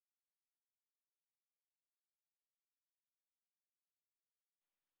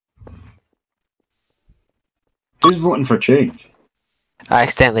Who's voting for change? I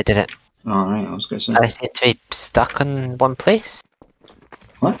accidentally did it. Alright, I was gonna say. I seem to be stuck in one place.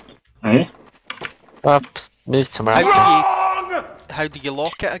 What? Eh? Well, I've moved somewhere else. How do you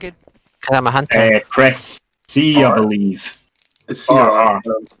lock it again? Because I'm a hunter. Press C or leave. It's Or R.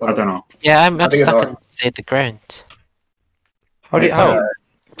 I don't know. Yeah, I'm think it's stuck R. inside the ground. How do you, It's, how,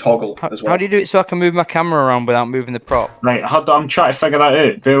 toggle as well. how do you do it so I can move my camera around without moving the prop? Right, I'm trying to figure that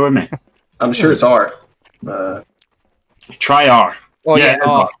out. Bear with me. I'm sure it's R. Try R. Oh Yeah,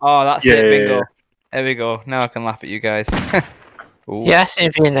 yeah, oh that's Yeah, it, yeah, bingo. yeah. There we go. Now I can laugh at you guys. Ooh. Yeah, I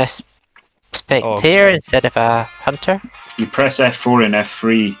seem to be in a spectator instead of a hunter. You press F4 and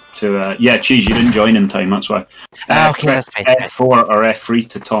F3 to. Yeah, Cheese, you didn't join in time, that's why. Okay, press that's fine. F4 or F3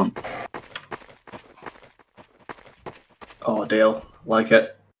 to taunt. Oh, Dale, like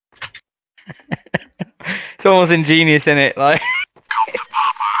it. It's almost ingenious, in it? Like.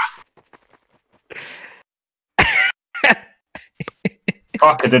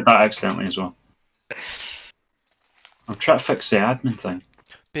 Fuck, I did that accidentally as well. I'm trying to fix the admin thing.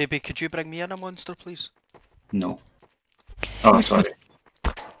 Baby, could you bring me in a monster, please? No. Oh, sorry.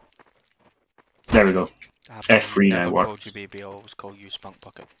 There we go. F3 now Never works. called you baby, I always call you Spunk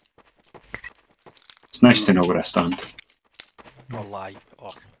Bucket. It's nice to know where I stand. Or lie,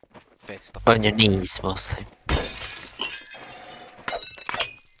 or festa. On your knees, mostly.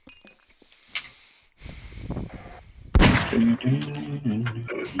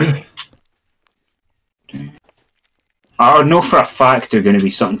 I know for a fact they're going to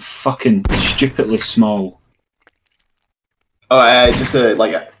be something fucking stupidly small. Oh, just the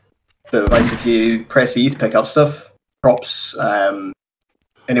advice: if you press E to pick up stuff, props.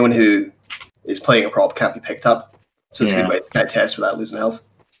 Anyone who is playing a prop can't be picked up, so it's a good way to kind of test without losing health.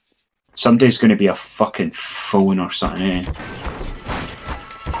 Somebody's going to be a fucking phone or something, eh?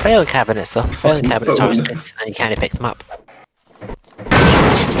 Filing cabinets, though. Filing cabinets are always good, and you kind of pick them up.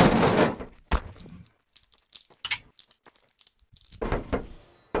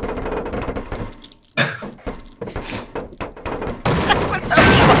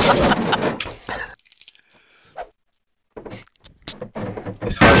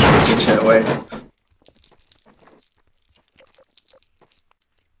 It's hard to get shit away.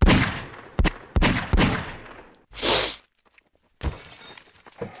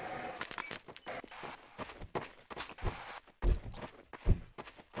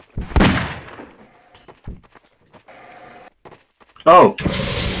 Oh!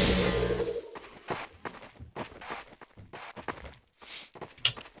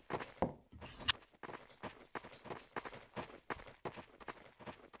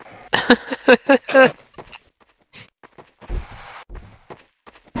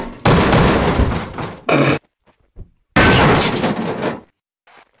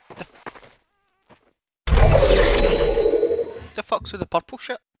 The fuck's with the purple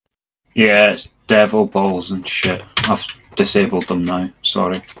shit? Yeah, it's devil balls and shit. I've disabled them now,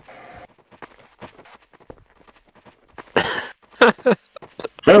 sorry.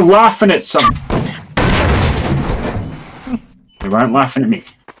 They're laughing at something! They weren't laughing at me.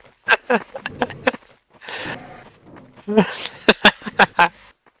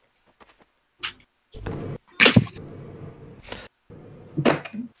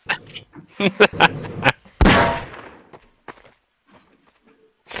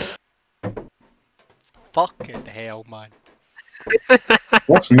 Fucking hell, man.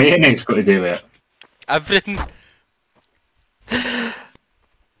 What's mayonnaise got to do with Everything.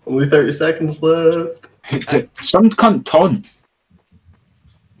 Only 30 seconds left. it? Some cunt taunt.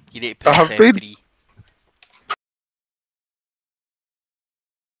 You need to I press have been- F3.